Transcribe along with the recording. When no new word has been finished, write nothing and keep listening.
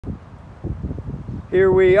Here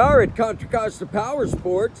we are at Contra Costa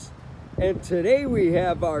Powersports, and today we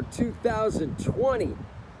have our 2020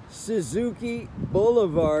 Suzuki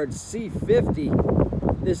Boulevard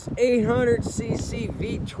C50. This 800cc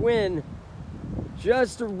VTwin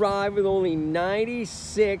just arrived with only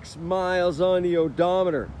 96 miles on the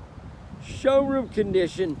odometer. Showroom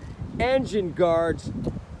condition, engine guards,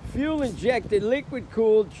 fuel injected, liquid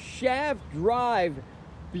cooled, shaft drive,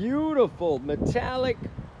 beautiful metallic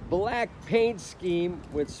black paint scheme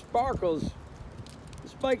with sparkles.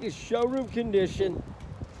 This bike is showroom condition.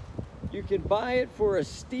 You can buy it for a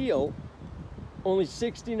steal, only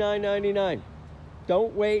 $69.99.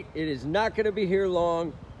 Don't wait, it is not going to be here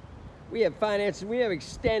long. We have financing, we have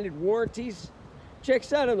extended warranties. Check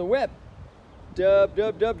us out on the web,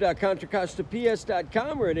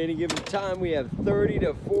 www.contracostaps.com, where at any given time we have 30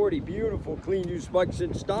 to 40 beautiful clean used bikes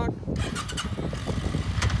in stock.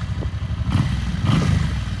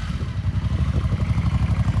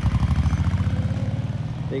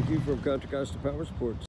 Thank you from Contra Costa Powersports.